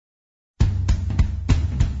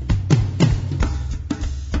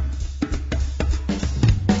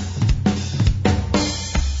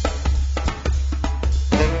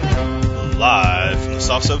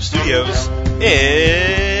Soft Soap Studios,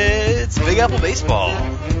 it's Big Apple Baseball.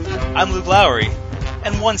 I'm Luke Lowry,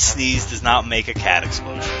 and one sneeze does not make a cat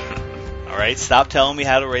explosion. Alright, stop telling me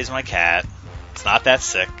how to raise my cat. It's not that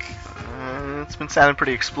sick. It's been sounding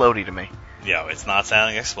pretty explodey to me. Yo, it's not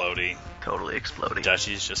sounding explodey. Totally explodey.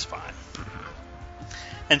 Dutchie's just fine.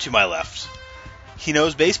 And to my left, he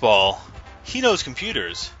knows baseball. He knows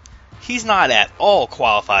computers. He's not at all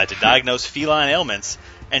qualified to diagnose feline ailments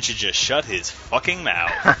and should just shut his fucking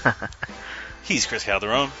mouth. He's Chris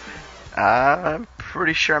Calderon. I'm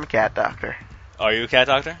pretty sure I'm a cat doctor. Are you a cat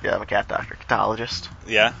doctor? Yeah, I'm a cat doctor. Catologist.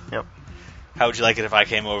 Yeah? Yep. How would you like it if I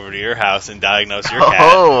came over to your house and diagnosed your cat?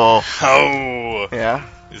 Oh! Yeah?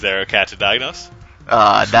 Is there a cat to diagnose?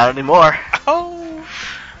 Not anymore. Oh!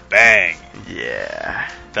 Bang! Yeah.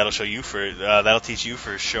 That'll teach you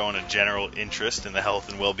for showing a general interest in the health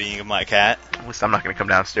and well-being of my cat. At least I'm not going to come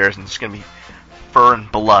downstairs and there's going to be fur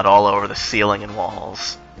and blood all over the ceiling and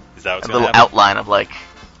walls. Is that what's a going to little happen? outline of, like,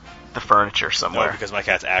 the furniture somewhere. No, because my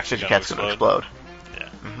cat's actually Your going to cat's explode. going to explode.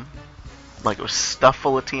 Yeah. Mm-hmm. Like it was stuffed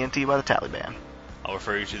full of TNT by the Taliban. I'll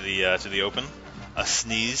refer you to the open. A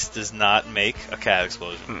sneeze does not make a cat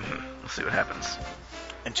explosion. Mm-hmm. We'll see what happens.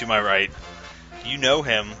 And to my right, you know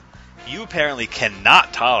him. You apparently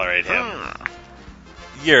cannot tolerate him.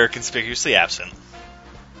 You're conspicuously absent.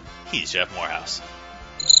 He's Jeff Morehouse.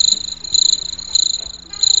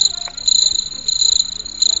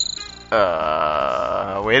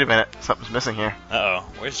 Wait a minute. Something's missing here. Uh-oh.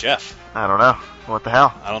 Where's Jeff? I don't know. What the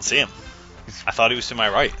hell? I don't see him. I thought he was to my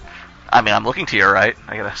right. I mean, I'm looking to your right.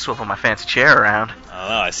 I gotta swivel my fancy chair around. I don't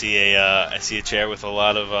know. I see a chair with a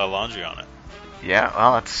lot of laundry on it. Yeah,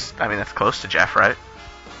 well, that's close to Jeff, right?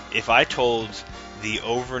 If I told the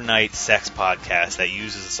overnight sex podcast that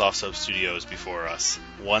uses the Soft Soap Studios before us,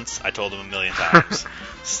 once I told them 1,000,000 times,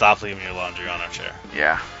 stop leaving your laundry on our chair.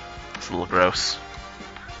 Yeah, it's a little gross.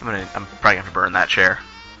 I'm probably gonna have to burn that chair.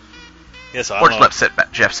 Yeah, so or just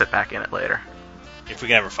let Jeff sit back in it later. If we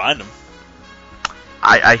can ever find him.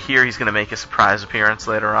 I hear he's gonna make a surprise appearance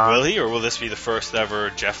later on. Will he, or will this be the first ever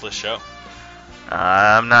Jeffless show?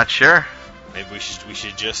 I'm not sure. Maybe we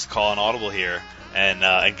should just call an audible here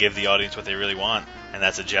and give the audience what they really want, and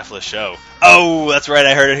that's a Jeffless show. Oh, that's right,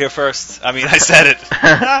 I heard it here first. I mean, I said it,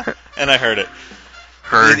 and I heard it.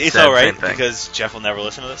 It's all right because Jeff will never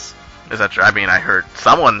listen to this. Is that true? I mean, I heard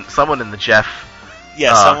someone in the Jeff.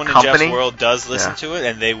 Yeah, someone in company? Jeff's world does listen to it,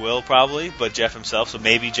 and they will probably, but Jeff himself. So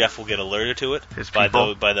maybe Jeff will get alerted to it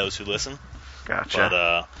by those who listen.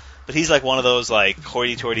 Gotcha. But he's like one of those like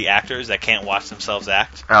hoity-toity actors that can't watch themselves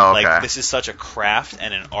act. Oh, okay. Like this is such a craft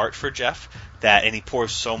and an art for Jeff and he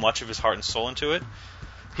pours so much of his heart and soul into it.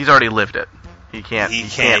 He's already lived it. He can't. He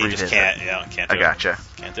just can't. Yeah, can't do it. I gotcha.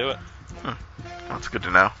 Can't do it. That's good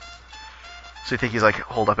to know. So you think he's like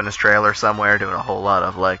holed up in his trailer somewhere doing a whole lot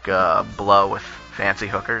of like blow with fancy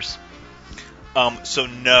hookers? So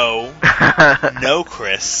no, no,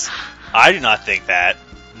 Chris, I do not think that.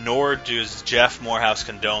 Nor does Jeff Morehouse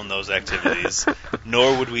condone those activities.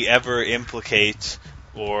 Nor would we ever implicate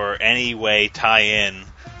or any way tie in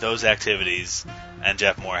those activities and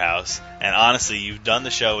Jeff Morehouse. And honestly, you've done the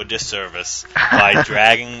show a disservice by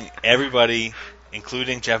dragging everybody,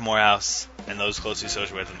 including Jeff Morehouse and those closely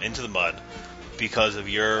associated with him, into the mud because of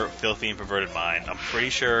your filthy and perverted mind. I'm pretty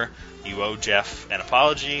sure you owe Jeff an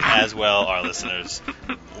apology, as well our listeners.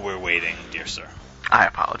 We're waiting, dear sir. I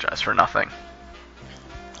apologize for nothing.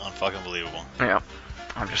 Unfucking believable. Yeah,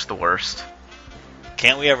 I'm just the worst.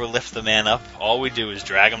 Can't we ever lift the man up? All we do is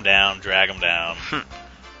drag him down.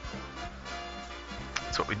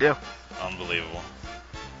 That's what we do. Unbelievable.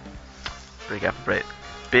 Big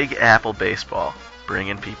Apple Baseball,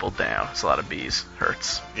 bringing people down. It's a lot of B's.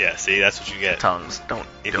 Hurts. Yeah, see, that's what you get. Tongues.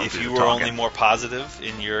 If you were only more positive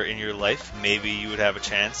in your life, maybe you would have a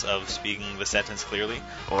chance of speaking the sentence clearly.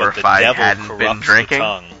 Or if I hadn't been drinking. The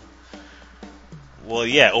tongue. Well,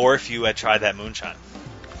 yeah, or if you had tried that moonshine.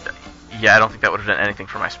 Yeah, I don't think that would have done anything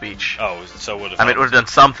for my speech. Oh, so would have. I mean, it would have done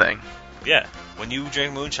something. Yeah. When you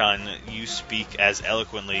drink moonshine, you speak as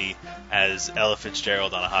eloquently as Ella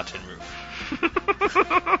Fitzgerald on a hot tin roof.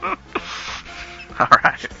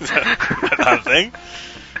 Alright. Is that not a thing?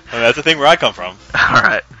 I mean, that's the thing where I come from.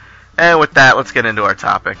 Alright. And with that, let's get into our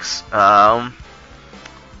topics. We're not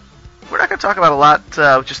going to talk about a lot,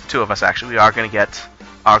 just the two of us, actually. We are going to get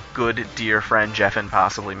our good, dear friend Jeff in,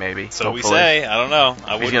 possibly, maybe. So hopefully. We say. I don't know.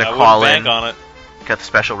 I wouldn't bank on it. Got the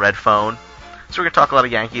special red phone. So we're going to talk a lot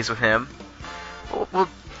of Yankees with him. Well,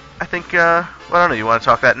 I think, I don't know, you want to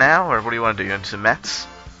talk that now, or what do you want to do? You want to do some Mets?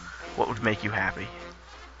 What would make you happy?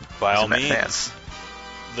 By all means,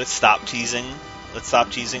 let's stop teasing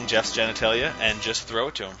Jeff's genitalia and just throw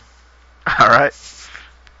it to him. All right.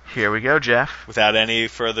 Here we go, Jeff. Without any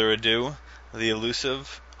further ado, the elusive,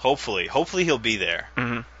 hopefully he'll be there.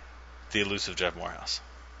 Mm-hmm. The elusive Jeff Morehouse.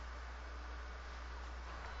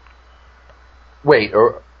 Wait,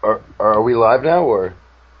 are we live now, or?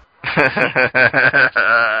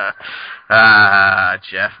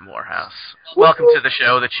 Jeff Morehouse. Welcome to the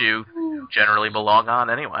show that you generally belong on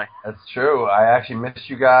anyway. That's true. I actually missed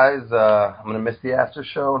you guys. I'm going to miss the after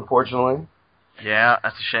show, unfortunately. Yeah,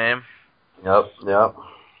 that's a shame. Yep.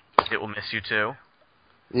 It will miss you too.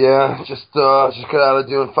 Yeah, just got out of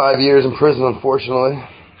doing 5 years in prison, unfortunately.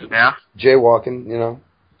 Yeah? Jaywalking, you know.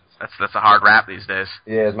 That's a hard rap these days.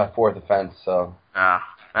 Yeah, it's my 4th offense, so.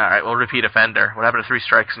 Alright, well, repeat offender. What happened to 3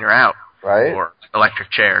 strikes and you're out? Right? Or electric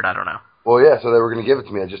chaired, I don't know. Well, yeah, so they were going to give it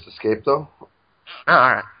to me. I just escaped, though. Oh,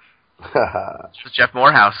 alright. It's Jeff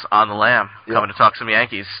Morehouse on the lam, coming to talk some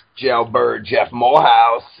Yankees. Jailbird Jeff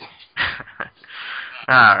Morehouse.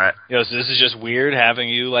 Alright. So this is just weird having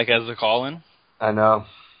you, as the call-in? I know.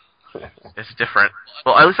 It's different.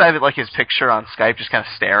 Well, at least I have his picture on Skype just kind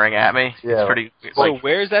of staring at me. Yeah. It's pretty... So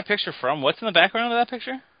where's that picture from? What's in the background of that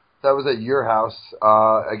picture? That was at your house.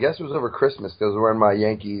 I guess it was over Christmas because I was wearing my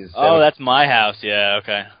Yankees. Oh, that's my house. Yeah,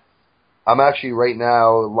 okay. I'm actually right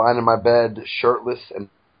now lying in my bed, shirtless and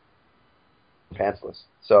pantsless.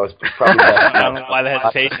 So it's probably I don't know why the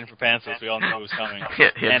hesitation for pantsless. We all knew it was coming.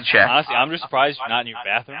 And check. Honestly, I'm just surprised you're not in your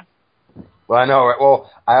bathroom. Well, I know, right?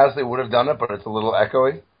 Well, I honestly would have done it, but it's a little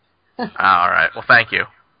echoey. Alright, well, thank you.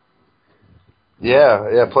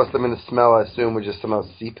 Yeah. Plus, the smell, I assume, would just somehow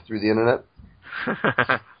seep through the internet.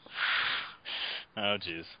 Oh,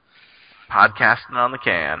 jeez. Podcasting on the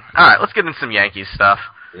can. Alright, let's get into some Yankees stuff.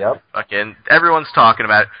 Yep. Fucking everyone's talking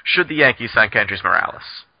about, should the Yankees sign Kendrys Morales?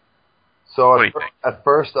 So What do you think? at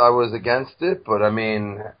first I was against it, but I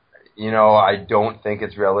mean, I don't think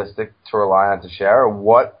it's realistic to rely on Teixeira.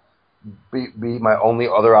 What be my only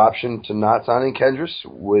other option to not signing Kendrys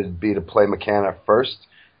would be to play McCann at first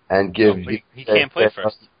and give... He can't play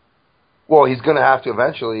first. Well, he's going to have to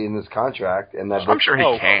eventually in this contract. And that I'm sure he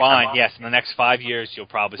can. Fine, yes. In the next 5 years, you'll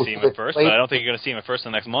probably see him at first, but I don't think you're going to see him at first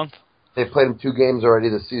in the next month. They've played him 2 games already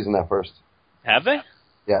this season at first. Have they?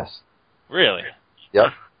 Yes. Really? Yep.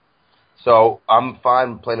 So I'm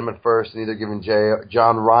fine playing him at first and either giving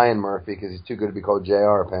John Ryan Murphy, because he's too good to be called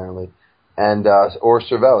JR apparently, and or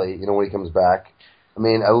Cervelli, when he comes back. I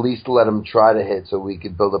mean, at least let him try to hit so we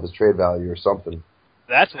could build up his trade value or something.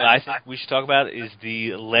 That's what I think we should talk about, is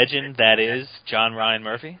the legend that is John Ryan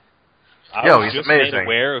Murphy. I was he's just amazing. made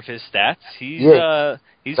aware of his stats. He's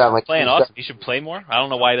playing awesome. He should play more. I don't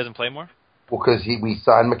know why he doesn't play more. Well, because we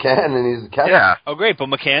signed McCann and he's a catcher. Yeah. Oh, great, but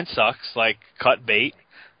McCann sucks. Cut bait.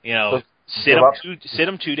 Sit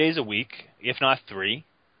him 2 days a week, if not 3.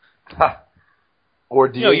 Or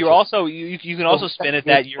do you're also you can also spin it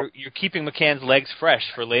that you're keeping McCann's legs fresh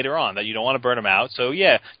for later on, that you don't want to burn him out. So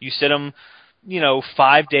yeah, you sit him,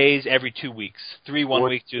 5 days every 2 weeks, 3 1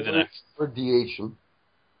 week, 2 the next. Or DH him.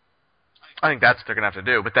 I think that's what they're going to have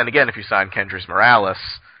to do. But then again, if you sign Kendrys Morales,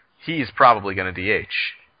 he's probably going to DH.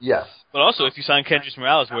 Yes. But also, if you sign Kendrys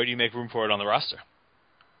Morales, where do you make room for it on the roster?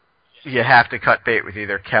 You have to cut bait with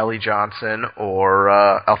either Kelly Johnson or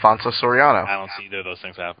Alfonso Soriano. I don't see either of those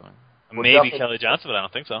things happening. Well, Maybe definitely. Kelly Johnson, but I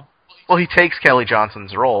don't think so. Well, he takes Kelly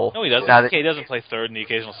Johnson's role. No, he doesn't. Now He doesn't play third in the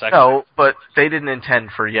occasional second. No, but they didn't intend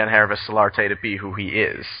for Yangervis Solarte to be who he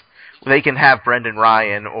is. They can have Brendan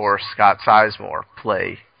Ryan or Scott Sizemore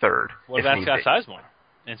play third. What about Scott Sizemore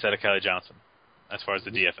instead of Kelly Johnson, as far as the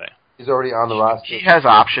DFA? He's already on the roster. He has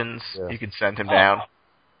options. Yeah. You can send him down.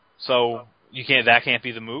 So that can't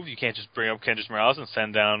be the move? You can't just bring up Kendrys Morales and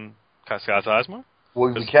send down Scott Sizemore?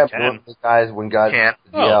 Well, we can't put guys when guys Can't.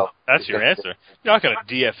 the DL. That's your answer. You're not going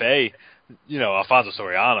to DFA, Alfonso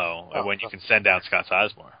Soriano when you can send down Scott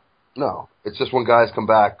Sizemore. No, it's just when guys come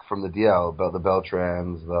back from the DL, the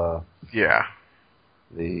Beltrans, the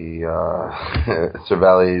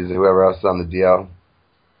Cervellis, whoever else is on the DL.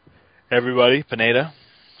 Everybody, Pineda.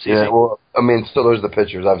 Yeah, well, I mean, still there's the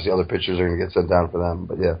pitchers. Obviously, other pitchers are going to get sent down for them,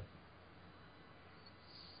 but yeah.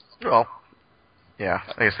 Well, yeah,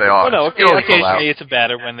 I guess they are. Well, no, It's always allowed. occasionally it's a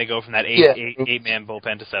batter when they go from that eight-man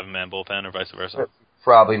bullpen to 7-man bullpen, or vice versa.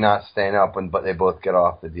 Probably not staying up, but they both get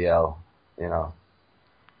off the DL,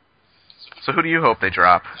 So who do you hope they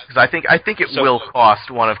drop? Because I think it will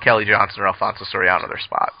cost one of Kelly Johnson or Alfonso Soriano their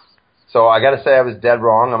spot. So I got to say I was dead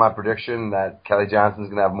wrong on my prediction that Kelly Johnson's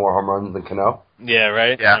going to have more home runs than Cano. Yeah,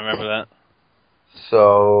 right? Yeah. I remember that.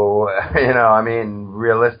 So, I mean,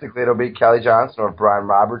 realistically it'll be Kelly Johnson, or if Brian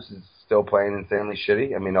Roberts is still playing insanely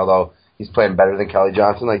shitty. I mean, although he's playing better than Kelly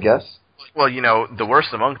Johnson, I guess. Well, the worst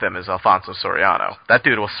among them is Alfonso Soriano. That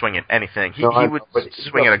dude will swing at anything. He would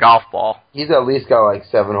swing at a golf ball. He's at least got like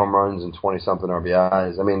 7 home runs and 20-something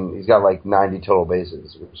RBIs. I mean, he's got like 90 total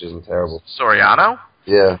bases, which isn't terrible. Soriano?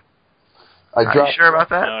 Yeah. Are you sure about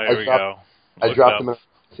that? Oh, here we go. I dropped him in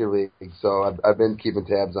the league, so I've been keeping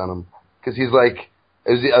tabs on him. Because he's like,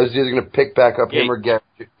 I was either going to pick back up him or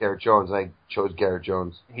Garrett Jones, and I chose Garrett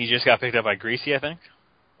Jones. He just got picked up by Greasy, I think.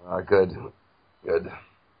 Good.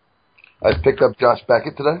 I picked up Josh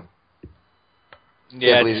Beckett today.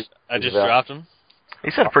 Yeah, I just dropped him.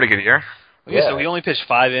 He's had a pretty good year. Yeah, so he only pitched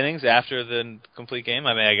 5 innings after the complete game.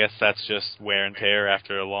 I mean, I guess that's just wear and tear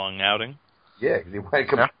after a long outing. Yeah, because he went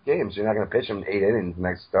complete games. You're not going to pitch him 8 innings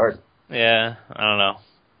next start. Yeah, I don't know.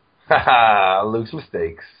 Haha, Luke's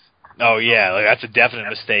mistakes. Oh, yeah, that's a definite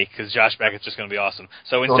mistake because Josh Beckett's just going to be awesome.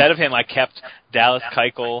 So instead of him, I kept Dallas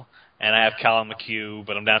Keuchel, and I have Callum McHugh,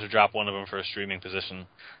 but I'm down to drop one of them for a streaming position.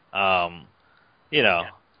 Yeah,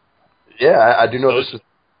 I do know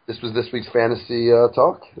this was this week's fantasy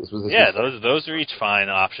talk. Those are each fine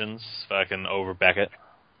options if I can over Beckett.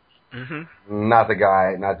 Mm-hmm. Not the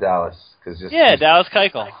guy, not Dallas. Dallas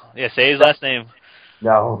Keuchel. Yeah, say his last name.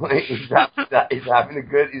 No, he's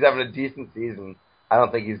having a decent season. I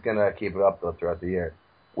don't think he's gonna keep it up though throughout the year.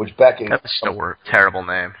 Which Beckett, that's still a terrible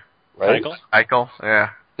name. Right? Keuchel, yeah.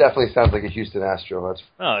 Definitely sounds like a Houston Astro. It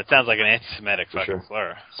sounds like an anti-Semitic fucking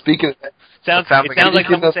slur. Speaking of sounds like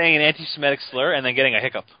someone saying an anti-Semitic slur and then getting a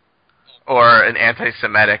hiccup. Or an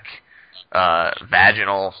anti-Semitic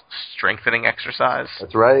vaginal strengthening exercise.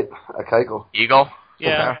 That's right, a Keuchel. Eagle.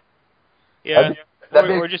 Yeah. Yeah.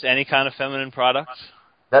 Or just any kind of feminine product.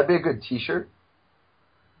 That'd be a good T-shirt.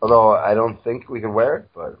 Although I don't think we can wear it,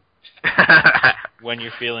 but when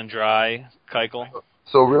you're feeling dry, Keuchel.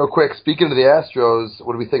 So real quick, speaking of the Astros,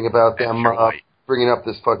 what do we think about them bringing up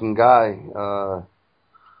this fucking guy? Hold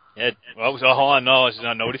on, no,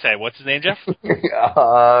 nobody say. What's his name, Jeff?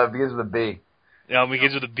 It begins with a B. No, it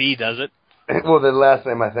begins with a B, does it? Well, the last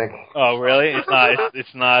name, I think. Oh, really? It's not.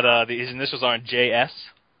 It's not. His initials aren't JS.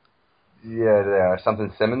 Yeah, they are.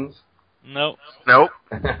 Something Simmons. Nope. You're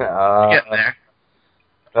getting there.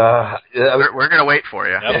 We're gonna wait for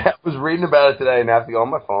you. Yep. Yeah, I was reading about it today, and I have to go on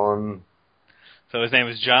my phone. So his name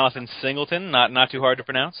is Jonathan Singleton. Not too hard to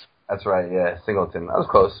pronounce. That's right. Yeah, Singleton. I was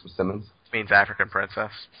close with Simmons. Means African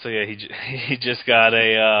princess. So yeah, he just got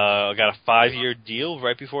a 5-year deal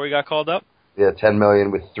right before he got called up. Yeah, $10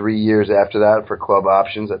 million with 3 years after that for club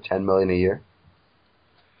options at $10 million a year.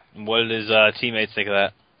 What did his teammates think of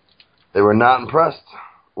that? They were not impressed,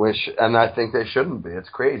 and I think they shouldn't be. It's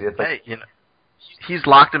crazy. It's like, he's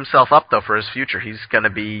locked himself up though for his future. He's going to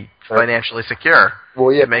be financially secure.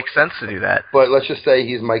 Well, yeah, it makes sense to do that. But let's just say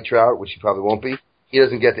he's Mike Trout, which he probably won't be. He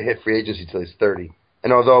doesn't get to hit free agency until he's 30.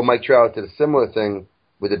 And although Mike Trout did a similar thing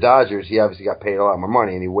with the Dodgers, he obviously got paid a lot more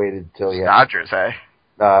money, and he waited till he had Dodgers, hey?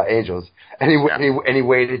 Angels, and he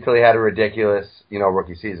waited till he had a ridiculous,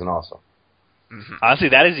 rookie season also. Mm-hmm. Honestly,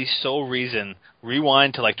 that is the sole reason.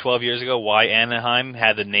 Rewind to like 12 years ago, why Anaheim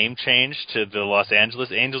had the name change to the Los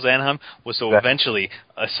Angeles Angels Anaheim was so eventually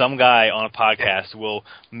some guy on a podcast will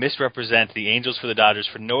misrepresent the Angels for the Dodgers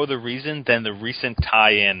for no other reason than the recent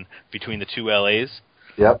tie-in between the two LAs.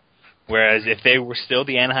 Yep. Whereas if they were still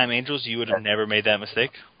the Anaheim Angels, you would have never made that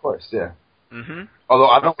mistake. Of course, yeah. Mm-hmm. Although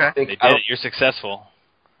I don't think... They did it. You're successful.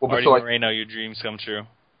 Well, Artie Moreno, your dreams come true.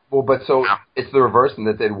 Well, but so it's the reverse thing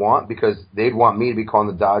that they'd want, because they'd want me to be calling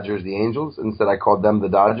the Dodgers the Angels, instead I called them the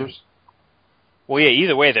Dodgers. Well, yeah,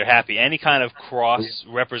 either way, they're happy. Any kind of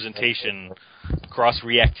cross-representation,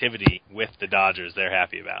 cross-reactivity with the Dodgers, they're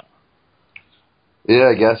happy about. Yeah,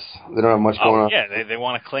 I guess. They don't have much going on. Yeah, they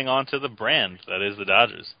want to cling on to the brand that is the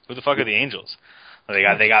Dodgers. Who the fuck are the Angels?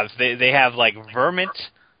 They have like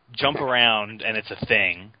Vermint jump around, and it's a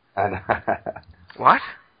thing. What?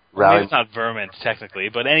 Well, maybe it's not Vermint, technically,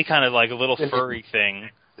 but any kind of like a little furry thing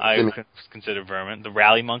I would consider Vermint. The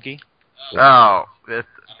Rally Monkey. Oh,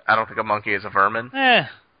 I don't think a monkey is a vermin.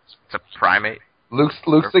 It's a primate. Luke's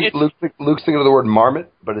thinking of the word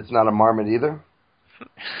marmot, but it's not a marmot either.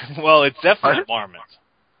 Well, it's definitely a marmot.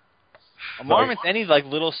 A marmot's any like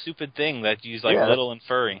little stupid thing that you use like little and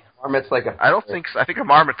furry. Marmot's like a... I don't think so. I think a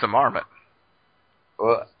marmot's a marmot.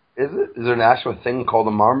 Well, is it? Is there an actual thing called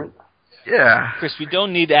a marmot? Yeah. Chris, we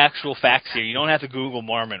don't need actual facts here. You don't have to Google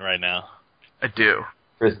marmot right now. I do.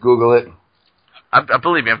 Chris, Google it. I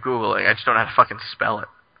believe me, I'm Googling. I just don't know how to fucking spell it.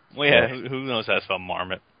 Well, yeah, who knows how to spell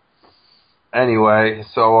marmot? Anyway,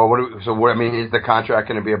 so what? I mean, is the contract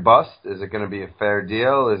going to be a bust? Is it going to be a fair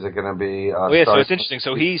deal? Is it going to be? So it's interesting.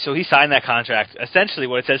 So he signed that contract. Essentially,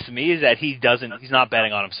 what it says to me is that he's not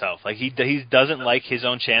betting on himself. Like he doesn't like his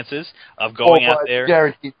own chances of going out there.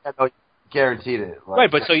 Guaranteed. guaranteed it. Like,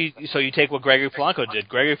 Right, but so you take what Gregory Polanco did.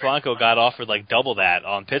 Gregory Polanco got offered like double that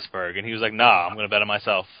on Pittsburgh, and he was like, "Nah, I'm going to bet on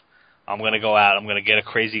myself. I'm going to go out. I'm going to get a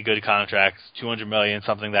crazy good contract, $200 million,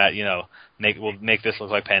 something that will make this look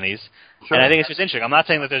like pennies." Sure. And I think it's just interesting. I'm not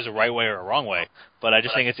saying that there's a right way or a wrong way, but I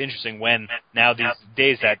just think it's interesting when now these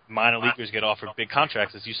days that minor leaguers get offered big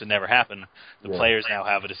contracts, this used to never happen. The players now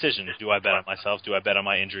have a decision: do I bet on myself? Do I bet on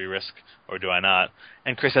my injury risk, or do I not?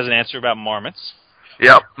 And Chris has an answer about marmots.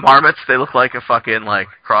 Yep, marmots, they look like a fucking,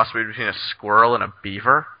 crossbreed between a squirrel and a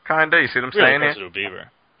beaver, kinda. You see what I'm saying? Really close to a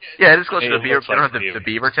beaver. Yeah, it is close to a It beaver. looks They don't like have a the beaver.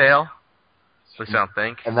 beaver tail. At least I don't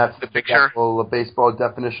think. and that's the picture. actual baseball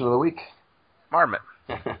definition of the week. Marmot.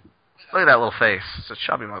 Look at that little face. It's a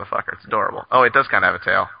chubby motherfucker. It's adorable. Oh, it does kind of have a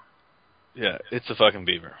tail. Yeah, it's a fucking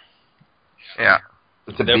beaver. Yeah.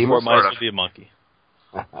 It's a Therefore, it beamer. might as sort well be a monkey.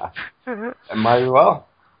 It might as well.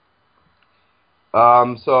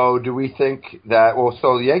 So do we think that? Well,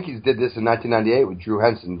 so the Yankees did this in 1998 with Drew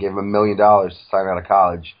Henson. Gave him $1 million to sign out of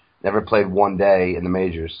college. Never played one day in the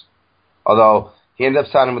majors. Although he ended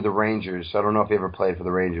up signing with the Rangers. So I don't know if he ever played for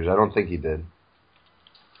the Rangers. I don't think he did.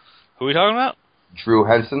 Who are we talking about? Drew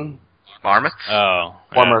Henson, Marmots? Oh,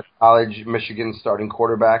 former college Michigan starting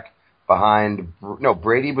quarterback behind. No,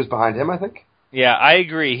 Brady was behind him, I think. Yeah, I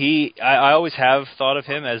agree. I always have thought of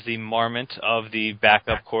him as the marmot of the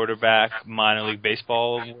backup quarterback minor league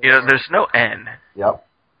baseball. There's no N Yep.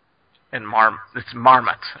 in It's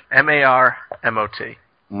Marmot. M-A-R-M-O-T.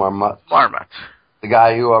 Marmot. Marmot. The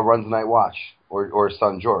guy who runs Night Watch, or his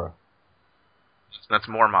son Jorah. That's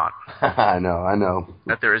Mormont. I know.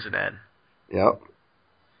 That there is an N. Yep.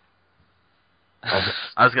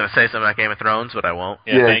 I was going to say something about Game of Thrones, but I won't.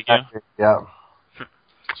 Yeah, thank you. exactly. Yeah,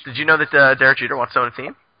 Did you know that Derek Jeter wants to own a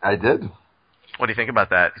team? I did. What do you think about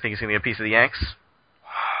that? You think he's going to get a piece of the Yanks?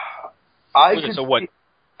 So what?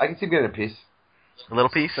 I can see him getting a piece. A little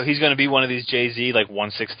piece? So he's going to be one of these Jay-Z,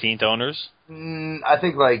 1/16th owners? I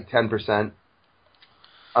think 10%.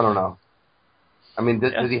 I don't know. I mean,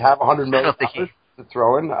 does he have $100 million to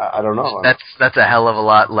throw in? I don't know. That's a hell of a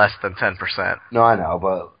lot less than 10%. No, I know,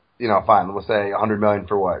 but fine. We'll say $100 million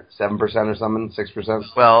for what? 7% or something? 6%?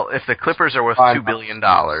 Well, if the Clippers are worth $2 billion,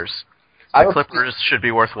 the Clippers should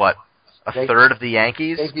be worth what? A third of the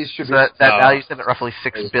Yankees? Yankees should so be. that values them at roughly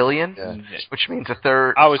 $6 billion, which means a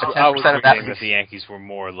third. I was 10% predicting of that the Yankees were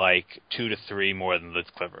more like 2 to 3 more than the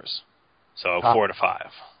Clippers. So Huh. 4 to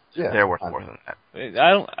 5. Yeah, they're worth more than that.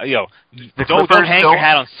 Don't Clippers hang your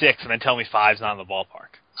hat on 6 and then tell me 5's not in the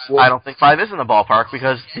ballpark. I don't think 5 is in the ballpark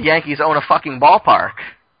because the Yankees own a fucking ballpark.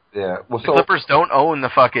 Yeah. Well, The Clippers don't own the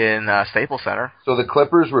fucking Staples Center. So the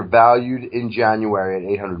Clippers were valued in January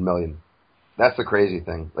at $800 million. That's the crazy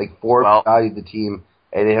thing. Forbes valued the team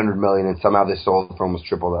at $800 million, and somehow they sold for almost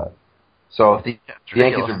triple that. So if the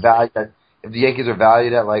Yankees are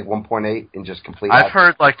valued at 1.8 and just complete, I've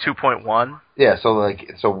heard 2.1. Yeah.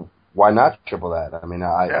 So why not triple that? I mean,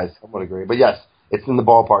 I somewhat agree. But yes, it's in the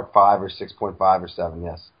ballpark, 5 or 6.5 or 7.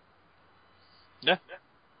 Yes. Yeah.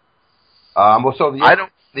 Well, so the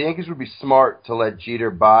Yankees would be smart to let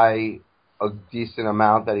Jeter buy a decent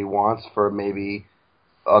amount that he wants for maybe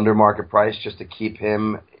under market price, just to keep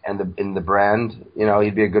him and in the brand.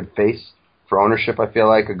 He'd be a good face for ownership. I feel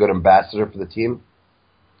like a good ambassador for the team.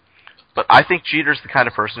 But I think Jeter's the kind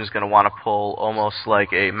of person who's going to want to pull almost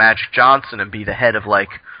like a Magic Johnson and be the head of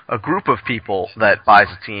a group of people that buys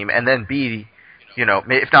a team, and then be,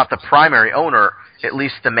 if not the primary owner, at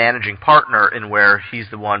least the managing partner in where he's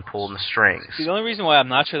the one pulling the strings. See, the only reason why I'm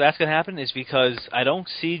not sure that's going to happen is because I don't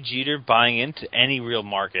see Jeter buying into any real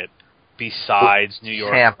market besides New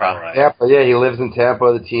York. Tampa. Tampa, yeah, he lives in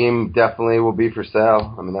Tampa. The team definitely will be for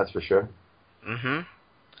sale. I mean, that's for sure. Mm-hmm.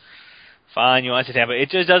 Fine, you want to say Tampa. It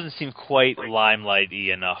just doesn't seem quite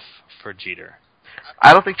limelight-y enough for Jeter.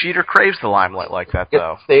 I don't think Jeter craves the limelight like that,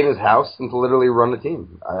 though. Stay in his house and to literally run the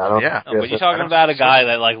team. I don't. Yeah. No, but you're talking about a guy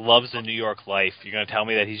that loves the New York life. You're going to tell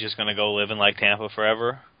me that he's just going to go live in Tampa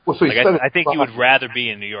forever? Well, so I think he would rather be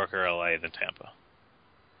in New York or LA than Tampa.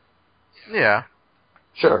 Yeah.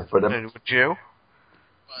 Sure, but Would you?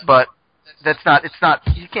 But it's not.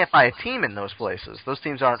 You can't buy a team in those places. Those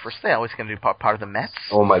teams aren't for sale. It's going to be part of the Mets.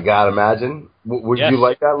 Oh my God! Imagine. Would Yes. you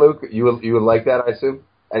like that, Luke? You would like that, I assume.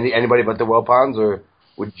 Anybody but the Wilpons, or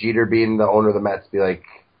would Jeter, being the owner of the Mets, be like?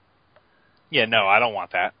 Yeah, no, I don't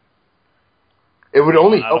want that. It would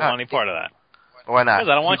only. I don't want any part of that. Why not?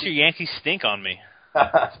 Because I don't want your Yankees stink on me.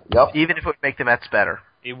 Yep. Even if it would make the Mets better.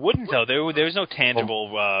 It wouldn't, though. There's no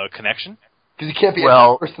tangible connection. Because you can't be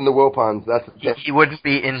worse than the Wilpons. He wouldn't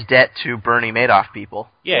be in debt to Bernie Madoff people.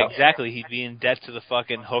 Yeah, exactly. He'd be in debt to the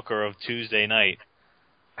fucking hooker of Tuesday night.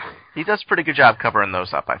 He does a pretty good job covering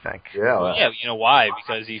those up, I think. Yeah. Well, yeah, you know why?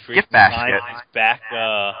 Because he freaking Gift basket. signs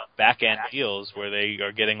back end deals where they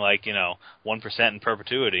are getting 1% in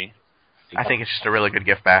perpetuity. I think it's just a really good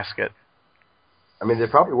gift basket. I mean, they're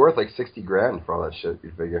probably worth like $60,000 for all that shit.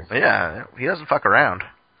 You figure? Yeah, he doesn't fuck around.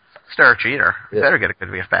 Star Cheater. He better get a good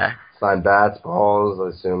gift bag. Signed bats, balls.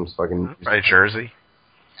 I assume fucking Right, jersey.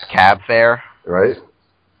 Cab fare. right.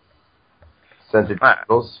 Scented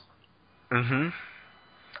candles. Mm-hmm.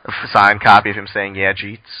 A signed copy of him saying, "Yeah,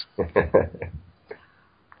 Jeets."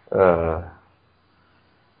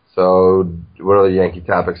 So, what other Yankee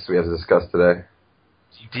topics do we have to discuss today?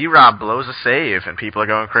 D-Rob blows a save, and people are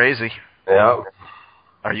going crazy. Yeah.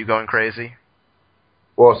 Are you going crazy?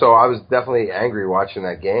 Well, so I was definitely angry watching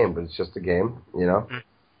that game, but it's just a game, you know.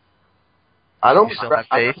 I'd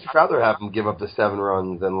rather have him give up the 7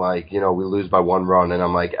 runs than we lose by 1 run, and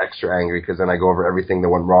I'm extra angry because then I go over everything that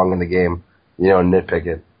went wrong in the game, and nitpick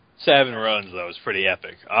it. 7 runs though is pretty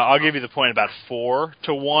epic. I'll give you the point about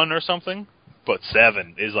 4-1 or something, but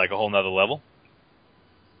 7 is a whole nother level.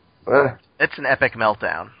 It's an epic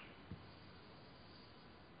meltdown.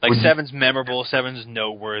 7's memorable, 7's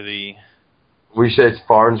noteworthy. We say it's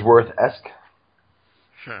Farnsworth-esque?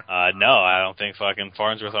 No, I don't think fucking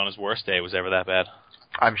Farnsworth on his worst day was ever that bad.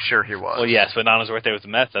 I'm sure he was. Well, yes, but not on his worst day with the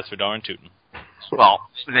Mets, that's for darn tootin'. Well,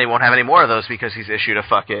 they won't have any more of those because he's issued a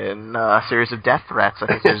fucking series of death threats. I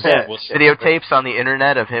think there's videotapes on the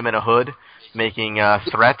internet of him in a hood making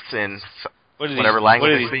threats in whatever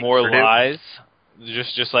language. What are these, more lies?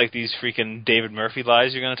 Just like these freaking David Murphy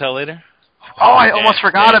lies you're going to tell later? Oh, I almost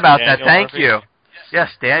forgot about that. Thank Murphy? you. Yes,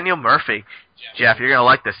 Daniel Murphy. Jeff, you're going to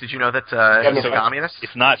like this. Did you know that he's a communist?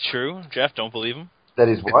 It's not true, Jeff. Don't believe him. That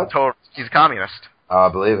he's what? He's a communist. I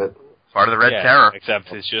believe it. Part of the Red Terror.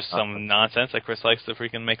 Except it's just some nonsense that Chris likes to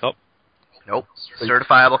freaking make up. Nope.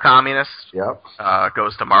 Certifiable communist. Yep.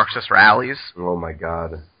 Goes to Marxist rallies. Oh, my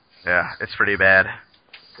God. Yeah, it's pretty bad.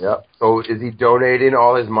 Yep. So is he donating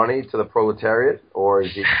all his money to the proletariat? Or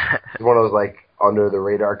is he one of those,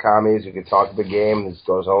 under-the-radar commies who can talk to the game and just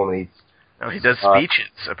goes home and eats? No, he does speeches,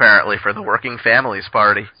 apparently, for the Working Families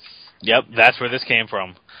Party. Yep, that's where this came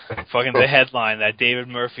from. Fucking the headline that David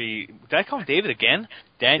Murphy... Did I call him David again?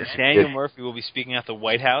 Daniel Murphy will be speaking at the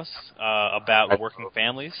White House about working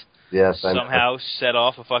families. Yes, somehow set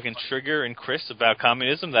off a fucking trigger in Chris about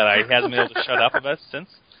communism that I hasn't been able to shut up about since.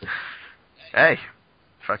 Hey,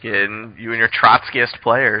 fucking you and your Trotskyist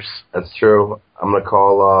players. That's true. I'm going to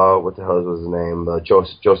call, what the hell was his name?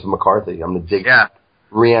 Joseph McCarthy. I'm going to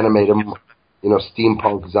reanimate him,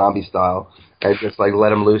 steampunk zombie style, and just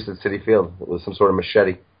let him loose at Citi Field with some sort of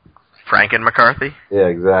machete. Franken McCarthy? Yeah,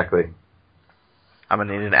 exactly. I'm going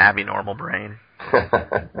to need an abnormal brain.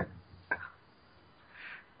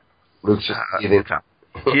 Luke's just eating.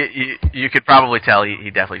 You could probably tell he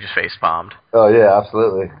definitely just face-palmed. Oh, yeah,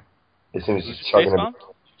 absolutely. As soon as he's chugging him.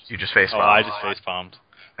 You just face-palmed. Oh, I just face-palmed.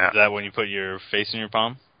 Yeah. Is that when you put your face in your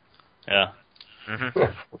palm? Yeah.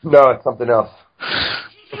 Mm-hmm. No, it's something else.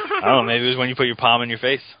 I don't know, maybe it was when you put your palm in your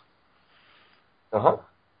face. Uh-huh.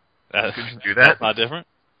 Could you do that? That's not different?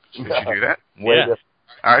 Could you do that? Yeah.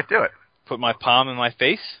 All right, do it. Put my palm in my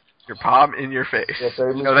face? Your palm in your face. Yeah,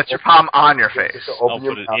 no, that's your palm on your face. I'll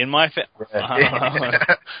put it in my face.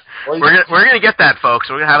 We're gonna get that, folks.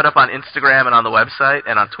 We're gonna have it up on Instagram and on the website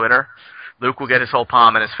and on Twitter. Luke will get his whole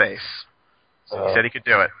palm in his face. He said he could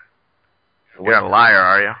do it. You're not a liar,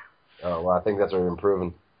 are you? Oh, well, I think that's what we're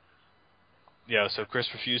improving. Yeah, so Chris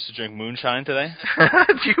refused to drink moonshine today?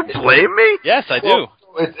 Do you blame me? Yes, I do. Well,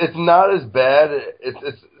 it's not as bad.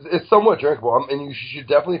 It's somewhat drinkable. I mean, you should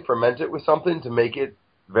definitely ferment it with something to make it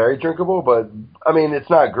very drinkable, but, I mean, it's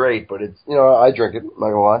not great, but it's, I drink it, I'm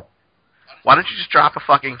not gonna lie. Why don't you just drop a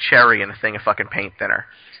fucking cherry in a thing of fucking paint thinner?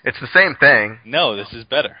 It's the same thing. No, this is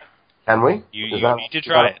better. Can we? You need to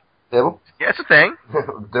try it. Table? Yeah, it's a thing.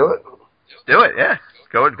 Do it. Do it, yeah.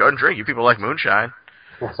 Go and drink. You people like moonshine.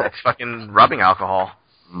 It's fucking rubbing alcohol.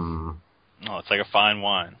 Mm. Oh, it's like a fine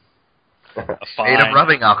wine. A made of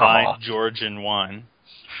rubbing alcohol. Fine Georgian wine.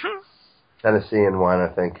 Tennessean wine,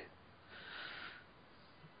 I think.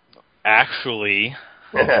 Actually,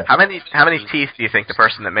 how many teeth do you think the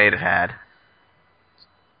person that made it had?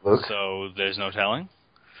 Luke? So there's no telling.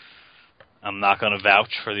 I'm not going to vouch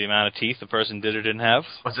for the amount of teeth the person did or didn't have.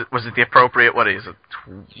 Was it the appropriate? What is it?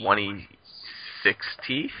 26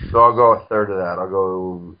 teeth? So I'll go a third of that. I'll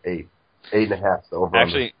go 8.5. Over.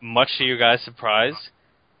 Actually, much to your guys' surprise,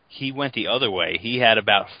 he went the other way. He had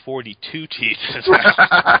about 42 teeth. He's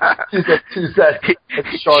got 2 sets. He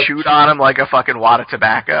chewed on him like a fucking wad of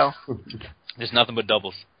tobacco. There's nothing but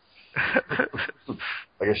doubles.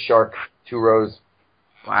 Like a shark, 2 rows.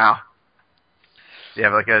 Wow. Do you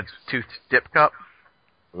have like a tooth dip cup?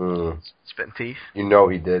 Mm. Spitting teeth? You know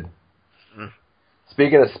he did. Mm.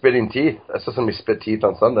 Speaking of spitting teeth, I saw somebody spit teeth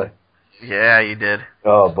on Sunday. Yeah, you did.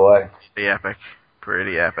 Oh, boy. Pretty epic.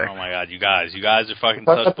 Pretty epic. Oh my god, you guys are fucking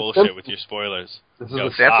Talk about such the bullshit Simpsons. with your spoilers. This is Yo,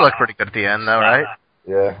 the Santa looked pretty good at the end, though, right?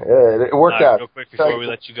 Yeah, it worked out. Real quick before we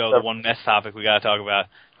let you go, the one Mets topic we got to talk about. Do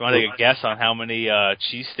you want to take a guess on how many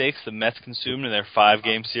cheesesteaks the Mets consumed in their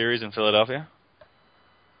 5-game series in Philadelphia?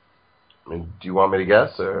 I mean, do you want me to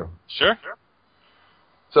guess? Or? Sure.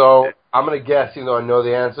 So, I'm going to guess, even though I know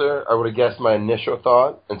the answer, I would have guessed my initial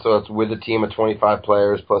thought, and so it's with a team of 25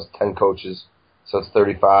 players plus 10 coaches, so it's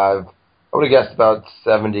 35. I would have guessed about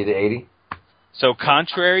 70 to 80. So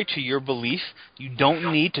contrary to your belief, you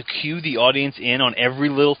don't need to cue the audience in on every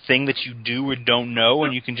little thing that you do or don't know,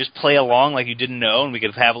 and you can just play along like you didn't know, and we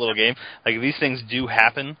could have a little game. Like, these things do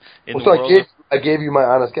happen in the world. I gave you my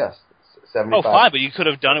honest guess. 75. Oh, fine, but you could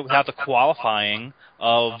have done it without the qualifying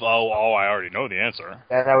of, I already know the answer.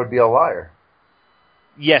 And I would be a liar.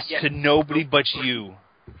 Yes, to nobody but you.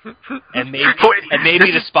 And maybe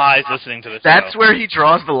the spies listening to this. That's where he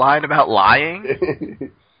draws the line about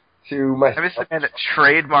lying? To my... Have you seen that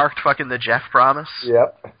trademarked fucking the Jeff promise?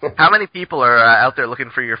 Yep. How many people are out there looking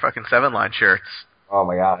for your fucking 7-line shirts? Oh,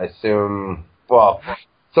 my God. I assume... Well...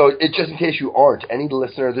 So, just in case you aren't, any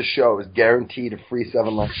listener of the show is guaranteed a free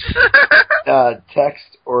 7-line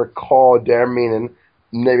text or call Darren Meenan.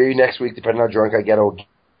 Maybe next week, depending on how drunk I get, I'll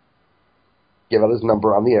give out his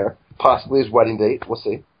number on the air. Possibly his wedding date. We'll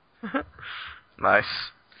see. Nice.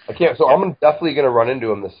 I can't. So I'm definitely going to run into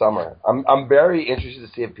him this summer. I'm very interested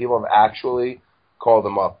to see if people have actually called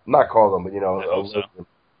him up. Not called him, but I hope so.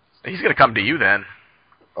 He's going to come to you then.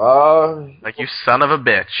 Like you son of a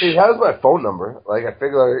bitch. He has my phone number. Like I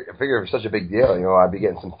figure if it's such a big deal, I'd be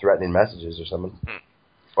getting some threatening messages or something.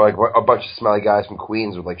 Or like a bunch of smelly guys from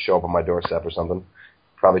Queens would like show up on my doorstep or something.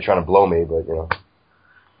 Probably trying to blow me, but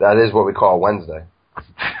that is what we call Wednesday.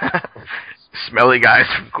 Smelly guys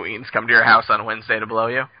from Queens come to your house on Wednesday to blow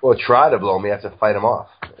you? Well, try to blow me. I have to fight them off.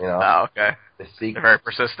 Oh, okay. They're very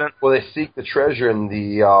persistent. Well, they seek the treasure in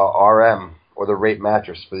the RM or the rape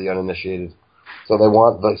mattress for the uninitiated. So they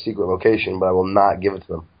want the secret location, but I will not give it to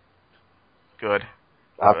them. Good.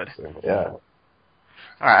 Obviously, yeah. All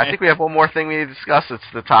right, I think we have one more thing we need to discuss. It's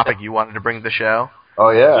the topic you wanted to bring to the show. Oh,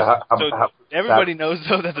 yeah. Everybody knows,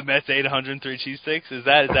 though, that the Mets ate 103 cheesesteaks. Is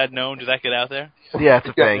that known? Did that get out there? Yeah, it's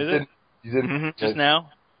a thing. Is it? You didn't Just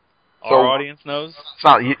now? So, our audience knows? It's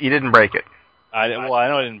not, you didn't break it. I know I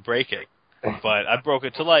didn't break it, but I broke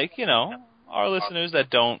it to, our listeners that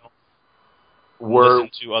don't listen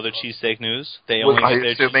to other cheesesteak news. They only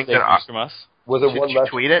get their cheesesteak news from us. Was it Did one you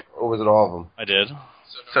tweet it? Or was it all of them? I did.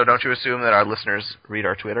 So don't you assume that our listeners read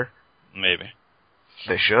our Twitter? Maybe.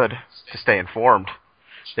 They should, to stay informed.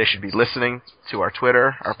 They should be listening to our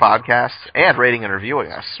Twitter, our podcasts, and rating and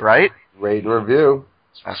reviewing us, right? Rate and review.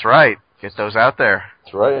 That's right. Get those out there.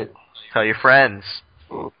 That's right. Tell your friends.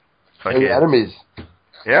 And your enemies.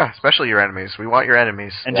 Yeah, especially your enemies. We want your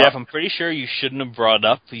enemies. And Jeff, I'm pretty sure you shouldn't have brought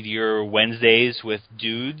up your Wednesdays with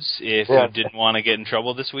dudes if you didn't want to get in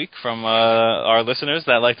trouble this week from our listeners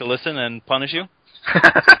that like to listen and punish you.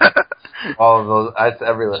 All of those. That's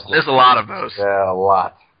every listener. There's a lot of those. Yeah, a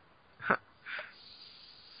lot.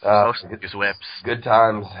 Most use whips. Good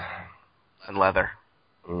times. And leather.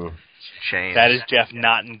 Chains. That is Jeff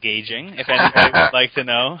not engaging, if anybody would like to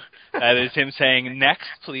know. That is him saying, next,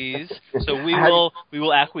 please. So we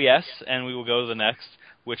will acquiesce, and we will go to the next,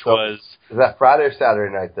 which was... Is that Friday or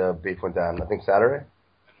Saturday night the beef went down? I think Saturday?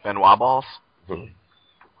 Benoit balls?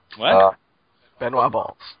 What? Benoit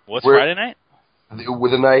balls. What's Friday night?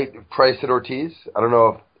 With the night Price at Ortiz. I don't know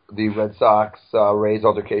if the Red Sox Rays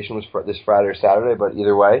altercation was this Friday or Saturday, but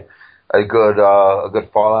either way, a good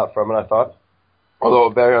fallout from it, I thought. Although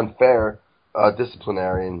a very unfair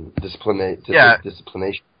disciplination.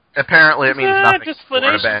 Apparently, it means nothing.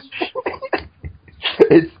 Disciplination.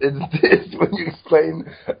 It's when you explain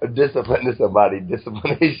a discipline to somebody,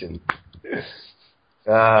 disciplination.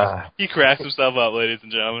 He cracks himself up, ladies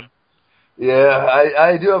and gentlemen. Yeah,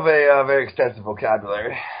 I do have a very extensive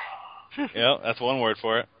vocabulary. Yeah, that's one word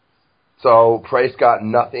for it. So Price got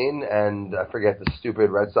nothing, and I forget the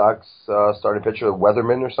stupid Red Sox starting pitcher,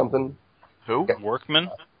 Weatherman or something. Who? Workman?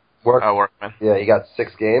 Workman. Yeah, he got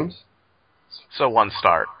 6 games. So 1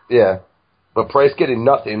 start. Yeah. But Price getting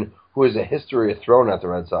nothing, who has a history of throwing at the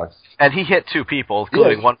Red Sox. And he hit 2 people,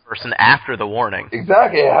 including one person after the warning.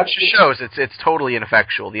 Exactly. Which just shows it's totally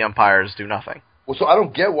ineffectual. The umpires do nothing. Well, so I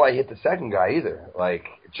don't get why he hit the second guy either. Like,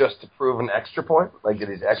 just to prove an extra point? Like, get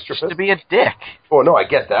these extra just to be a dick. Oh, no, I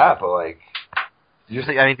get that, but like... Do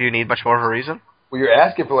you need much more of a reason? Well, you're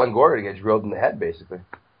asking for Longoria to get drilled in the head, basically.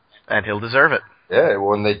 And he'll deserve it. Yeah,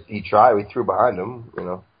 when he tried, we threw behind him, you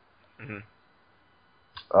know. Mm-hmm.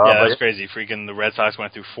 Yeah, that's crazy. Freaking the Red Sox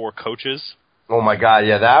went through 4 coaches. Oh my God,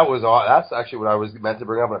 yeah, that's actually what I was meant to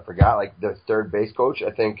bring up, and I forgot. Like the third base coach,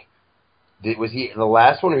 I think, was he the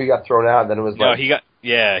last one, or he got thrown out? And then it was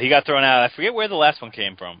he got thrown out. I forget where the last one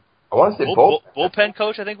came from. I want to say both. Bullpen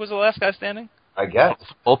coach, I think, was the last guy standing. I guess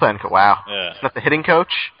bullpen. Wow. Yeah. Not the hitting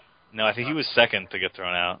coach. No, I think he was second to get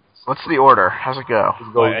thrown out. What's the order? How's it go?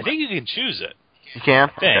 Well, I think you can choose it. You can?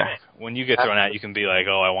 I think. Okay. When you get thrown out, you can be like,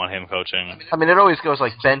 oh, I want him coaching. I mean, it always goes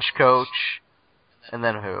like bench coach, and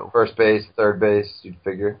then who? First base, third base, you'd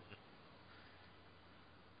figure.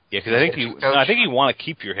 Yeah, because I think you want to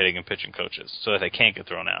keep your hitting and pitching coaches so that they can't get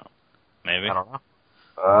thrown out. Maybe. I don't know.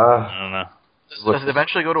 I don't know. Does it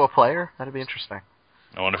eventually go to a player? That'd be interesting.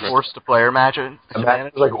 I wonder if forced to player imagine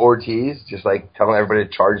like Ortiz, just like telling everybody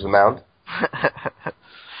to charge the mound.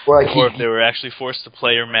 Or if they were actually forced to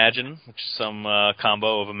player imagine, which is some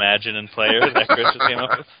combo of imagine and player that Chris just came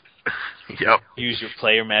up with. Yep. Use your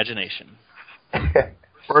player imagination.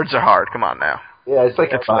 Words are hard. Come on now. Yeah, it's like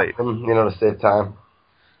it's late. To save time.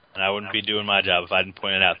 And I wouldn't be doing my job if I didn't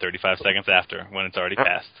point it out 35 seconds after when it's already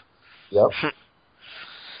passed. Yep.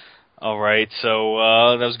 All right, so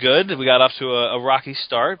that was good. We got off to a rocky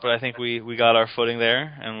start, but I think we got our footing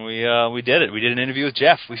there, and we did it. We did an interview with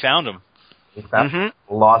Jeff. We found him.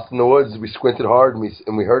 Lost in the woods. We squinted hard,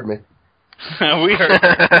 and we heard me. we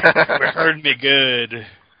heard me good.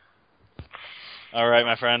 All right,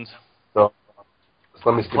 my friend. So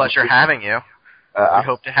let me pleasure having you. We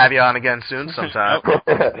hope to have you on again soon sometime.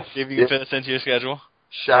 See if you can fit us into your schedule.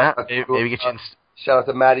 Maybe get you. Shout out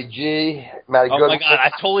to Matty G. Matty oh Good. My God,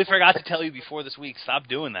 I totally forgot to tell you before this week. Stop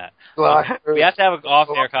doing that. We have to have an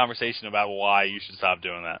off-air conversation about why you should stop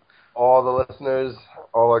doing that. All the listeners,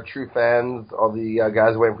 all our true fans, all the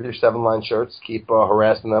guys waiting for your 7-line shirts, keep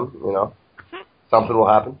harassing them. You know, something will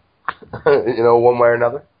happen. One way or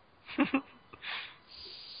another.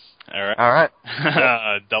 All right.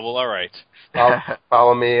 Double all right.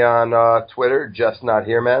 Follow me on Twitter, Just Not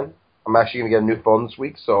Here Man. I'm actually going to get a new phone this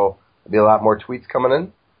week, so there'll be a lot more tweets coming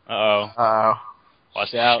in. Uh-oh.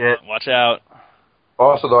 Watch out. Shit. Watch out.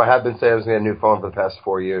 Also, though, I have been saying I was going to get a new phone for the past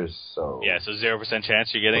 4 years, so... Yeah, so 0% chance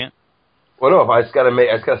you're getting it? Well, no, I just got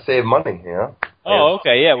to save money, you know? Oh,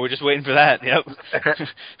 okay, yeah, we're just waiting for that, yep.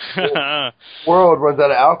 World runs out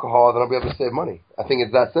of alcohol, then I'll be able to save money. I think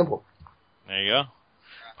it's that simple. There you go. All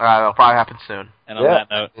right, that'll probably happen soon. And on that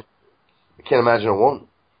note... I can't imagine it won't.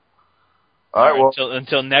 All right, well...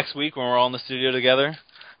 Until next week when we're all in the studio together,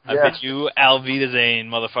 I bid you Alvida Zane,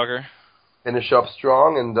 motherfucker. Finish up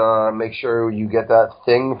strong and make sure you get that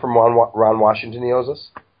thing from Ron Washington he owes us.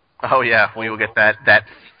 Oh, yeah, we will get that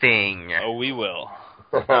thing. Oh, we will.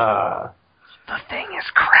 The thing is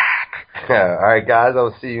crack. Yeah, all right, guys,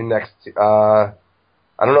 I'll see you next...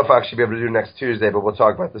 I don't know if I'll actually be able to do next Tuesday, but we'll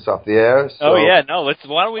talk about this off the air. So. Oh, yeah, no,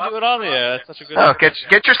 why don't we do it on the air? That's such a good idea.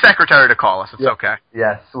 Get your secretary to call us. It's okay.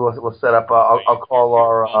 Yes, we'll set up... I'll call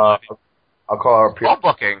our... Call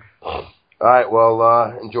booking. All right,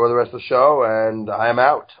 well, enjoy the rest of the show, and I am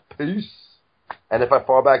out. Peace. And if I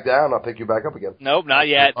fall back down, I'll pick you back up again. Nope, not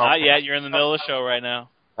yet. Not yet. You're in the middle of the show right now.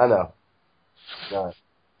 I know. All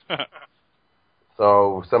right.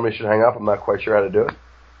 So somebody should hang up. I'm not quite sure how to do it.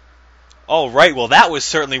 All right, well, that was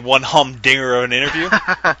certainly one humdinger of an interview.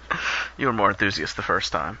 You were more enthusiastic the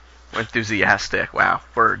first time. Enthusiastic. Wow,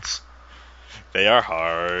 words. They are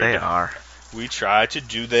hard. They are. We try to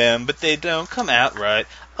do them, but they don't come out right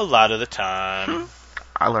a lot of the time.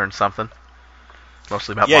 I learned something.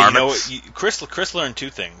 Mostly about Yeah, marmots. you know, Chris learned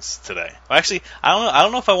 2 things today. Well, actually, I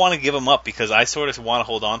don't know if I want to give them up because I sort of want to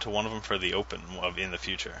hold on to one of them for the open in the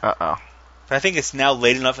future. Uh-oh. But I think it's now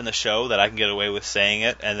late enough in the show that I can get away with saying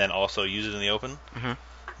it and then also use it in the open. Mm-hmm.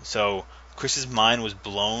 So Chris's mind was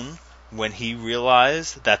blown when he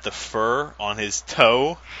realized that the fur on his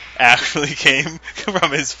toe actually came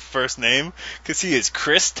from his first name, because he is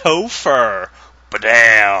Chris Topher.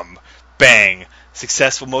 Badam! Bang!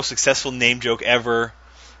 Most successful name joke ever.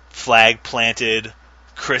 Flag planted.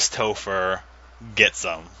 Chris Topher. Get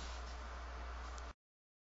some.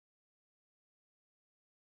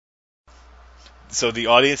 So the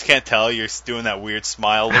audience can't tell you're doing that weird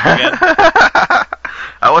smile look again?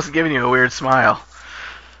 I wasn't giving you a weird smile.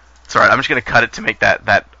 It's alright, I'm just going to cut it to make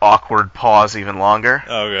that awkward pause even longer.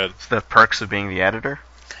 Oh, good. It's the perks of being the editor.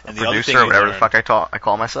 And the producer, other thing whatever the fuck I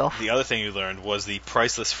call myself. The other thing you learned was the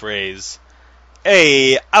priceless phrase,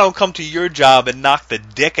 "Hey, I don't come to your job and knock the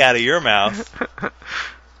dick out of your mouth."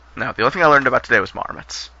 No, the only thing I learned about today was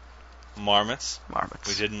marmots. Marmots. Marmots.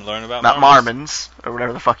 We didn't learn about Not marmots. Marmons, or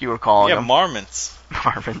whatever the fuck you were calling Yeah, them. marmots.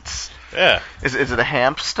 Marmons. Yeah. Is it a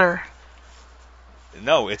hamster?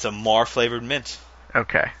 No, it's a Mar-flavored mint.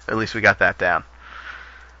 Okay, at least we got that down.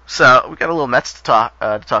 So, we got a little Mets to talk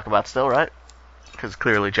about still, right? Because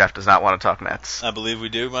clearly Jeff does not want to talk Mets. I believe we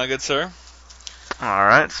do, my good sir.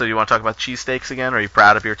 Alright, so you want to talk about cheesesteaks again? Are you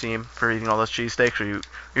proud of your team for eating all those cheesesteaks? Or are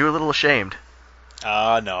you a little ashamed?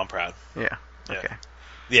 No, I'm proud. Yeah. Yeah. Okay.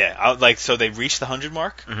 Yeah, so they reached the 100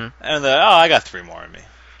 mark, Mhm. and I got 3 more in me.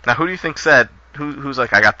 Now, who do you think said, who's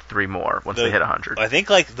like, I got the 3 more once they hit 100? I think,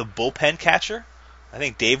 like, the bullpen catcher, I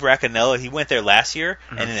think Dave Raccanella, he went there last year,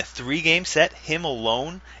 Mhm. and in a 3-game set, him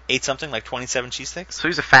alone ate something like 27 cheesesteaks. So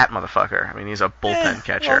he's a fat motherfucker. I mean, he's a bullpen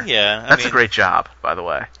catcher. Well, yeah. That's a great job, by the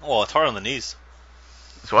way. Well, it's hard on the knees.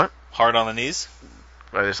 It's what? Hard on the knees?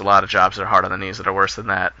 Well, there's a lot of jobs that are hard on the knees that are worse than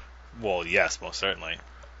that. Well, yes, most certainly.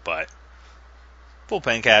 But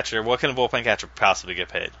bullpen catcher, what can a bullpen catcher possibly get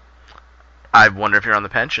paid? I wonder if you're on the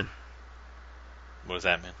pension. What does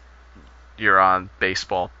that mean? You're on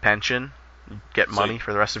baseball pension. You get So money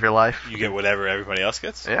for the rest of your life. You get whatever everybody else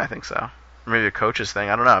gets? Yeah, I think so. Or maybe a coach's thing.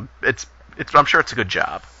 I don't know. It's. I'm sure it's a good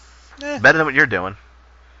job. Eh. Better than what you're doing.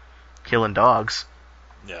 Killing dogs.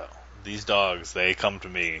 No. These dogs, they come to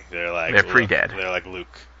me. They're pre-dead. They're like,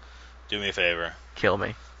 Luke, do me a favor. Kill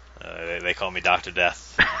me. They call me Dr.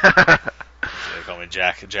 Death. They call me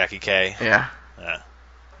Jackie K. Yeah. Yeah.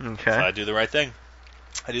 Okay. So I do the right thing.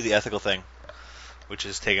 I do the ethical thing, which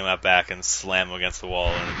is take him out back and slam him against the wall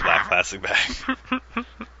in a black plastic bag.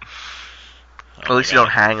 At least you don't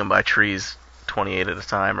hang them by trees 28 at a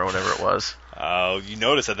time or whatever it was. Oh, you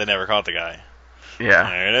notice that they never caught the guy. Yeah.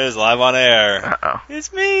 There it is, live on air. Uh-oh.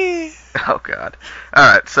 It's me. Oh, God.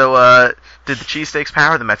 All right, so did the cheesesteaks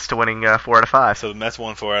power the Mets to winning 4 out of 5? So the Mets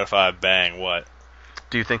won 4 out of 5. Bang, what?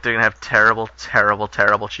 Do you think they're going to have terrible, terrible,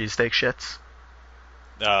 terrible cheesesteak shits?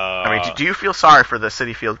 I mean, do you feel sorry for the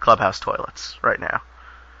Citi Field clubhouse toilets right now?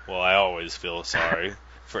 Well, I always feel sorry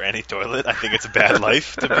for any toilet. I think it's a bad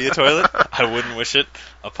life to be a toilet. I wouldn't wish it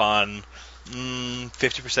upon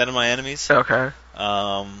 50% of my enemies. Okay.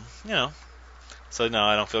 You know. So no,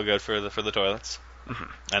 I don't feel good for the toilets. Mhm.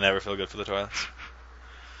 I never feel good for the toilets.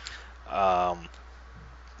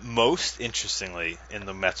 Most interestingly in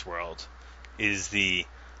the Mets world is the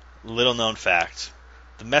little known fact: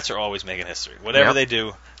 the Mets are always making history. Whatever Yep. they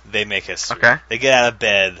do, they make history. Okay. They get out of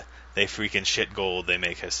bed, they freaking shit gold, they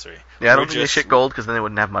make history. Yeah, I don't We're think they just- shit gold because then they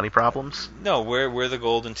wouldn't have money problems. No, we're the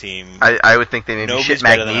golden team. I would think they maybe Nobody's shit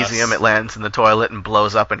better than magnesium, us. it lands in the toilet and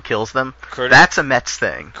blows up and kills them. Curtis, That's a Mets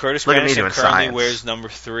thing. Curtis Look at me Granderson doing currently science. wears number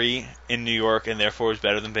 3 in New York, and therefore is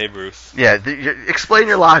better than Babe Ruth. Yeah, explain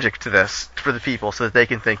your logic to this for the people so that they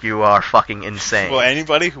can think you are fucking insane. Well,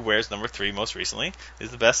 anybody who wears number 3 most recently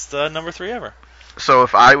is the best number 3 ever. So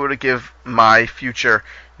if I were to give my future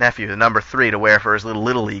nephew the number 3 to wear for his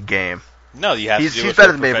little league game, No, you have He's- to do he's it for better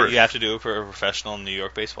a than Babe Ruth. You have to do it for a professional New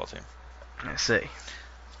York baseball team. I see.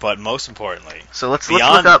 But most importantly, So let's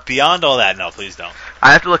beyond look up. beyond all that, no, please don't.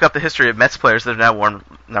 I have to look up the history of Mets players that have now worn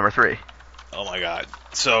number 3. Oh my God.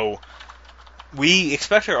 So we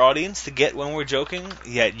expect our audience to get when we're joking,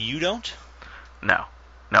 yet you don't. No,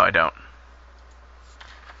 I don't.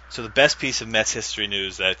 So the best piece of Mets history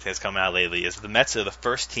news that has come out lately is the Mets are the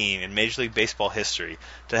first team in Major League Baseball history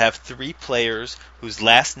to have 3 players whose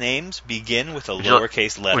last names begin with a Would you-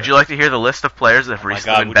 lowercase letter. Would you like to hear the list of players that have Oh my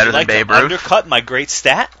recently God, been would better you than like Babe to Ruth? undercut my great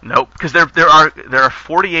stat? Nope, because there are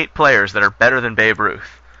 48 players that are better than Babe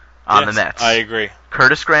Ruth on the Yes, Mets. I agree.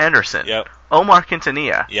 Curtis Granderson, Yep. Omar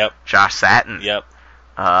Quintanilla, Yep. Josh Satin, Yep.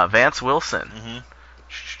 Vance Wilson. hmm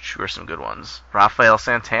Sure, some good ones. Rafael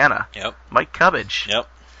Santana, Yep. Mike Cubbage, Yep.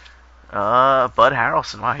 Bud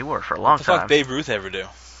Harrelson. Wow, he wore it for a long What the fuck time. Babe Ruth ever do?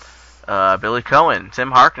 Billy Cohen,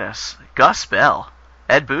 Tim Harkness, Gus Bell,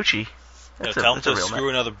 Ed Bucci. That's Tell him that's a to real screw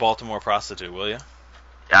another Baltimore prostitute, will you?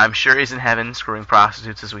 I'm sure he's in heaven screwing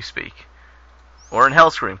prostitutes as we speak. Or in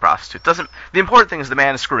hell screwing prostitutes. The important thing is the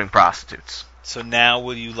man is screwing prostitutes. So now,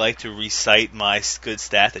 will you like to recite my good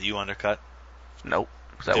stat that you undercut? Nope,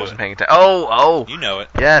 because I Do wasn't it. paying attention. Oh, You know it.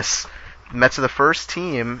 yes. The Mets are the first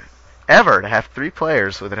team ever to have 3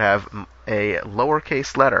 players that have a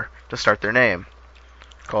lowercase letter to start their name.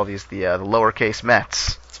 Call these the lowercase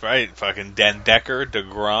Mets. That's right. Fucking Den Decker,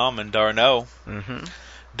 DeGrom, and Darno. Mm-hmm.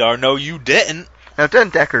 Darno, you didn't. Now, Den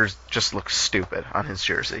Decker just looks stupid on his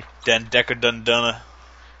jersey. Den Decker done done.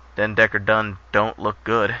 Den Decker don't look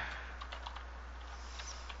good.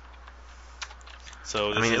 So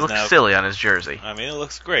this I mean, it is looks now. silly on his jersey. I mean, it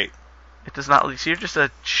looks great. It does not look. So you're just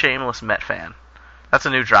a shameless Met fan. That's a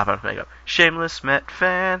new drop out of makeup. Shameless Met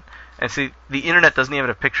fan. And see, the internet doesn't even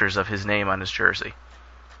have pictures of his name on his jersey.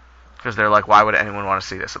 Because they're like, why would anyone want to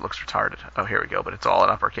see this? It looks retarded. Oh, here we go, but it's all in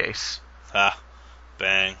uppercase. Ah,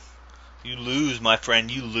 bang. You lose, my friend,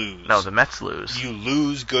 you lose. No, the Mets lose. You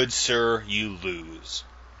lose, good sir, you lose.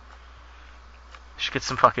 Should get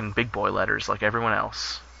some fucking big boy letters like everyone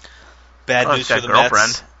else. Bad news for the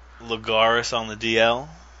girlfriend. Mets. Lagares on the DL.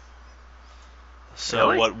 So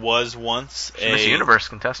Really? what was once She's Miss Universe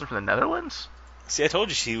contestant from the Netherlands? See, I told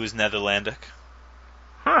you she was Netherlandic.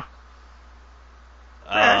 Huh.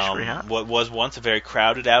 Yeah, what was once a very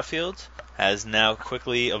crowded outfield has now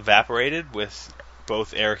quickly evaporated with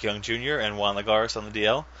both Eric Young Jr. and Juan Lagares on the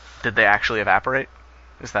DL. Did they actually evaporate?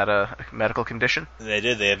 Is that a medical condition? They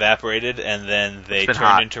did. They evaporated, and then they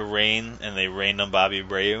turned into rain, and they rained on Bobby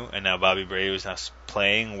Abreu, and now Bobby Abreu is now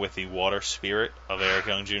playing with the water spirit of Eric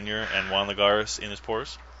Young Jr. and Juan Lagares in his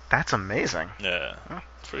pores. That's amazing. Yeah. Huh.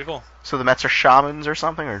 It's pretty cool. So the Mets are shamans or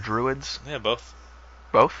something, or druids? Yeah, both.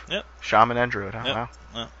 Both? Yep. Shaman and druid, huh? Yep. Wow.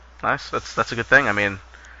 Yep. Nice. That's a good thing. I mean,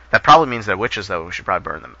 that probably means they're witches, though. We should probably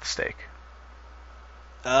burn them at the stake.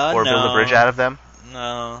 Or no. build a bridge out of them.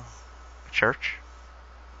 No. Church?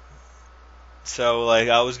 So, like,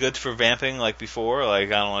 I was good for vamping, like, before. Like,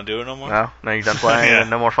 I don't want to do it no more. No, you're done playing. Yeah.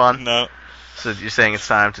 No more fun. No. So you're saying it's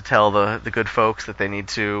time to tell the good folks that they need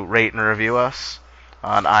to rate and review us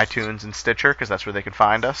on iTunes and Stitcher, because that's where they can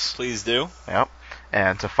find us. Please do. Yep.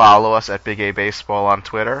 And to follow us at Big A Baseball on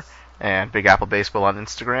Twitter and Big Apple Baseball on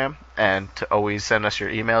Instagram, and to always send us your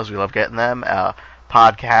emails. We love getting them.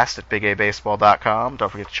 Podcast at bigabaseball.com. Don't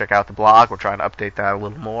forget to check out the blog. We're trying to update that a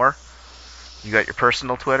little more. You got your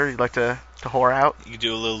personal Twitter you'd like to whore out? You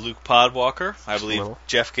do a little Luke Podwalker. I Just a believe little.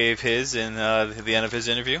 Jeff gave his in the end of his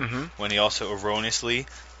interview, when he also erroneously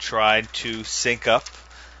tried to sync up.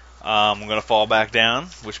 I'm going to fall back down,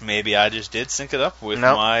 which maybe I just did sync it up with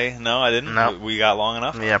my... No, I didn't. Nope. We got long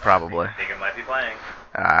enough. Yeah, probably. I think it might be playing.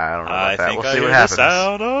 I don't know about that. Think We'll I see hear what happens. the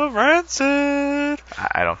sound of Rancid.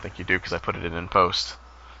 I don't think you do, because I put it in post.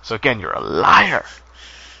 So again, you're a liar.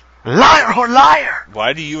 Liar or liar!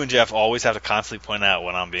 Why do you and Jeff always have to constantly point out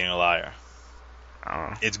when I'm being a liar? I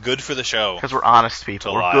don't know. It's good for the show. Because we're honest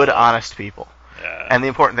people. To We're lie good, a lot. honest people. Yeah. And the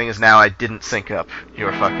important thing is now I didn't sync up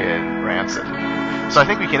your fucking Rancid. So I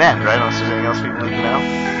think we can end, right? Unless there's anything else people need to know.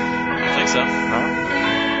 I think so. No?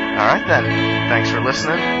 Alright then. Thanks for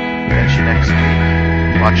listening. Catch you next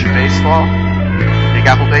week. Watch your baseball. Big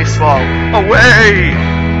Apple Baseball. Away!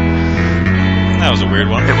 That was a weird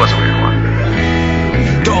one. It was a weird one.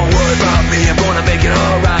 Don't worry about me, I'm gonna make it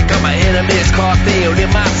alright. Got my enemies caught field in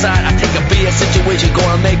my sight. I take a BS situation,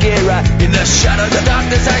 gonna make it right. In the shadow of the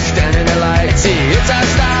darkness, I stand in the light. See, it's our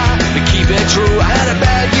style to keep it true. I had a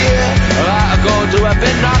bad year, I've gone through. I've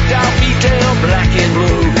been knocked out, beat down, black and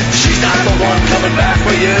blue. She's not the one coming back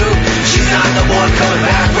for you. She's not the one coming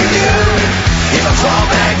back for you. If I fall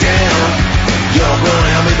back down, you're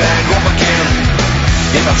gonna help me back up again.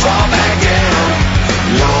 If I fall back down,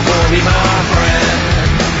 you're gonna be my friend.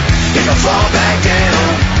 If I fall back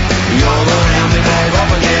down, you're gonna help me back up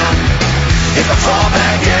again. If I fall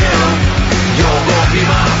back down, you're gonna be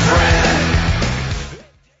my friend.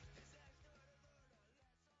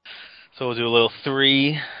 So we'll do a little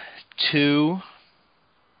 3, 2.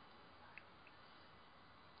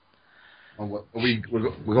 We're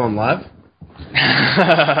going live?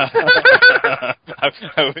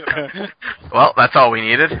 Well, that's all we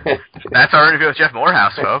needed. That's our interview with Jeff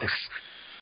Morehouse, folks.